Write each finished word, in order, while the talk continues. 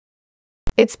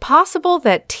It's possible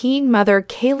that teen mother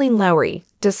Kailyn Lowry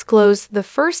disclosed the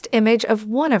first image of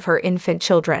one of her infant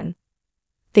children.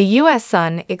 The U.S.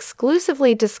 Sun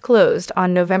exclusively disclosed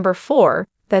on November 4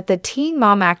 that the teen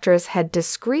mom actress had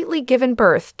discreetly given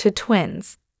birth to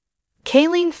twins.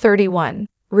 Kailyn, 31,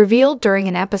 revealed during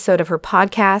an episode of her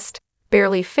podcast,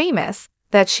 Barely Famous,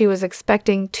 that she was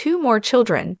expecting 2 more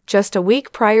children just a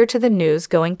week prior to the news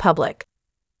going public.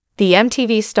 The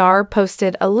MTV star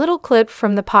posted a little clip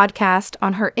from the podcast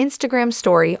on her Instagram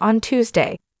story on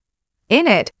Tuesday. In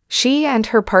it, she and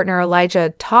her partner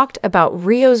Elijah talked about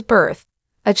Rio's birth,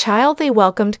 a child they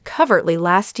welcomed covertly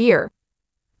last year.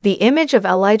 The image of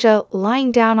Elijah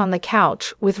lying down on the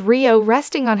couch with Rio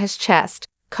resting on his chest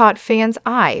caught fans'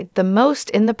 eye the most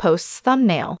in the post's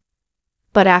thumbnail.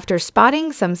 But after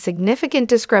spotting some significant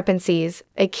discrepancies,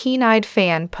 a keen-eyed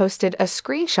fan posted a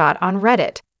screenshot on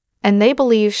Reddit, and they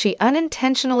believe she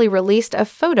unintentionally released a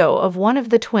photo of one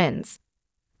of the twins.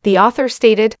 The author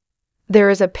stated, "There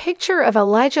is a picture of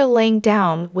Elijah laying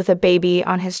down with a baby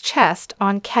on his chest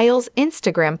on Kyle's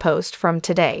Instagram post from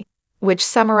today, which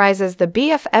summarizes the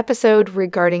BF episode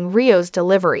regarding Rio's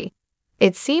delivery.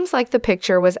 It seems like the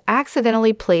picture was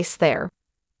accidentally placed there.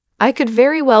 I could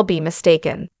very well be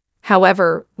mistaken.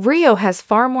 However, Rio has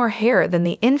far more hair than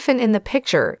the infant in the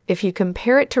picture if you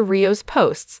compare it to Rio's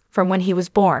posts from when he was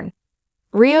born.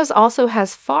 Rio's also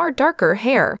has far darker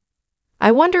hair. I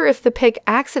wonder if the pic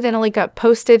accidentally got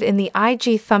posted in the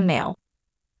IG thumbnail."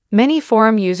 Many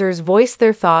forum users voiced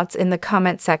their thoughts in the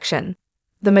comment section.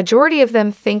 The majority of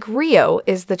them think Rio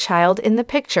is the child in the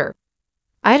picture.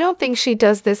 "I don't think she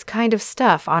does this kind of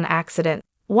stuff on accident,"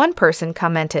 one person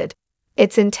commented.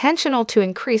 "It's intentional to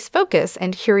increase focus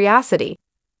and curiosity.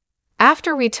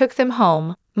 After we took them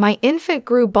home, my infant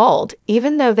grew bald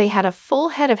even though they had a full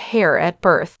head of hair at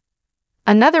birth."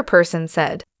 Another person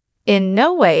said, "In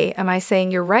no way am I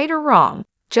saying you're right or wrong,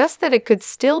 just that it could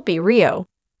still be Rio."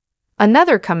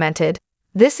 Another commented,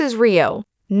 "This is Rio.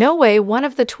 No way one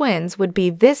of the twins would be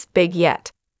this big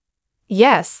yet."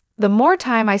 Yes, the more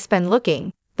time I spend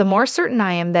looking, the more certain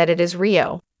I am that it is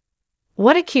Rio.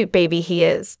 "What a cute baby he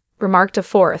is," remarked a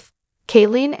fourth.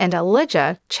 Kailyn and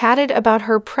Elijah chatted about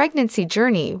her pregnancy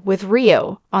journey with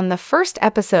Rio on the first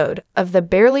episode of the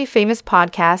Barely Famous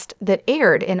podcast that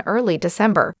aired in early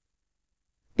December.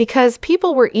 Because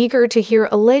people were eager to hear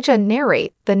Elijah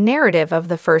narrate the narrative of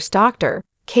the first doctor,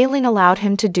 Kailyn allowed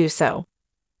him to do so.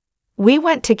 "We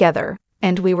went together,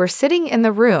 and we were sitting in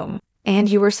the room, and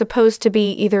you were supposed to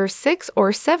be either 6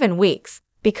 or 7 weeks,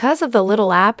 because of the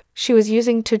little app she was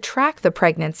using to track the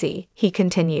pregnancy," he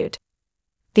continued.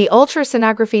 "The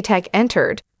ultrasonography tech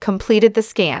entered, completed the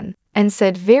scan, and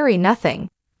said very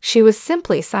nothing. She was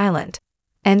simply silent.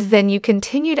 And then you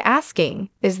continued asking,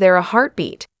 'Is there a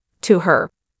heartbeat?' to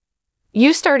her.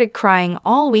 You started crying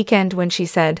all weekend when she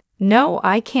said, 'No,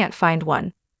 I can't find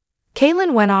one.'"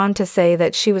 Kailyn went on to say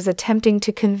that she was attempting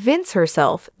to convince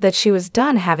herself that she was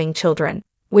done having children,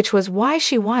 which was why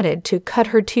she wanted to cut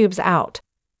her tubes out.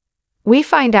 "We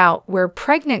find out we're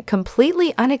pregnant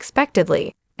completely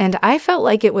unexpectedly, and I felt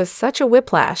like it was such a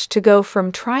whiplash to go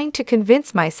from trying to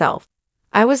convince myself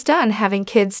I was done having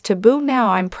kids to boom, now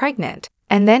I'm pregnant,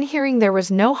 and then hearing there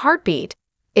was no heartbeat.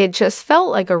 It just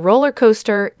felt like a roller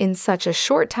coaster in such a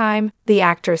short time," the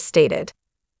actress stated.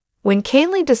 When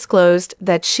Kailyn disclosed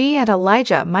that she and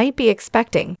Elijah might be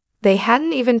expecting, they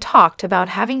hadn't even talked about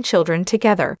having children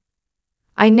together.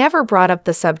 "I never brought up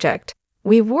the subject.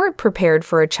 We weren't prepared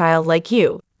for a child like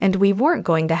you, and we weren't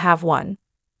going to have one.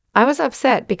 I was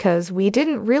upset because we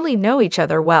didn't really know each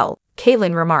other well,"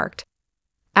 Kailyn remarked.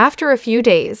 After a few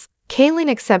days, Kailyn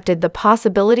accepted the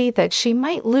possibility that she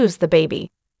might lose the baby.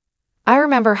 "I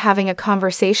remember having a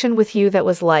conversation with you that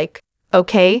was like,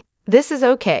 okay, this is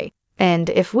okay. And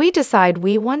if we decide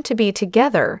we want to be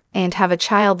together and have a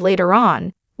child later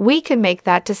on, we can make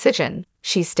that decision,"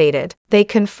 she stated. They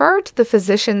confirmed the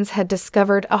physicians had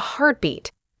discovered a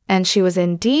heartbeat, and she was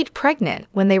indeed pregnant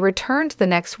when they returned the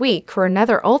next week for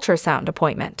another ultrasound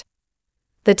appointment.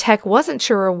 The tech wasn't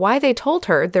sure why they told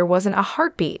her there wasn't a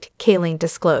heartbeat, Kailyn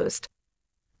disclosed.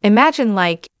 "Imagine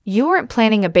you weren't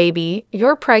planning a baby,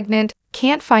 you're pregnant,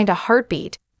 can't find a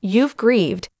heartbeat, you've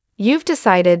grieved, you've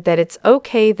decided that it's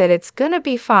okay, that it's gonna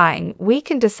be fine, we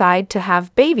can decide to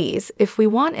have babies if we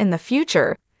want in the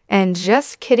future, and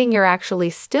just kidding, you're actually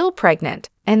still pregnant,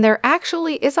 and there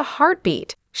actually is a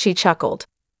heartbeat," she chuckled.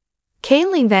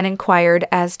 Kailyn then inquired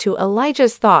as to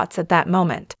Elijah's thoughts at that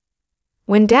moment.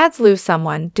 "When dads lose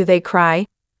someone, do they cry?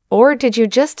 Or did you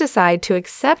just decide to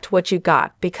accept what you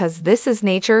got because this is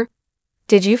nature?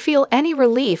 Did you feel any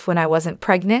relief when I wasn't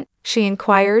pregnant?" she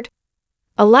inquired.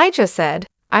 Elijah said,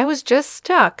 "I was just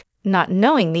stuck, not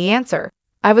knowing the answer.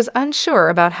 I was unsure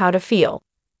about how to feel.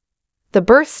 The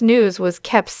birth's news was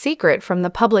kept secret from the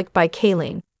public by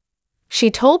Kailyn. She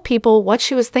told people what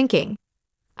she was thinking.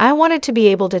 I wanted to be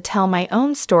able to tell my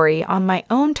own story on my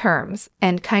own terms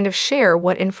and kind of share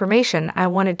what information I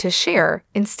wanted to share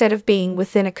instead of being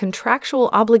within a contractual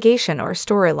obligation or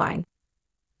storyline.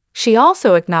 She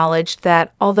also acknowledged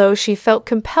that, although she felt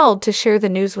compelled to share the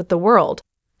news with the world,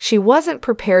 she wasn't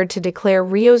prepared to declare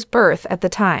Rio's birth at the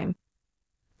time.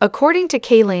 According to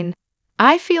Kailyn,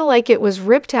 "I feel like it was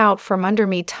ripped out from under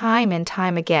me time and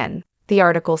time again," the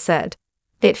article said.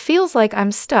 "It feels like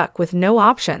I'm stuck with no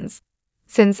options.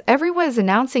 Since everyone is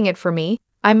announcing it for me,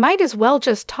 I might as well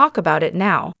just talk about it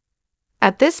now.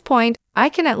 At this point, I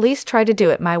can at least try to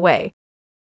do it my way."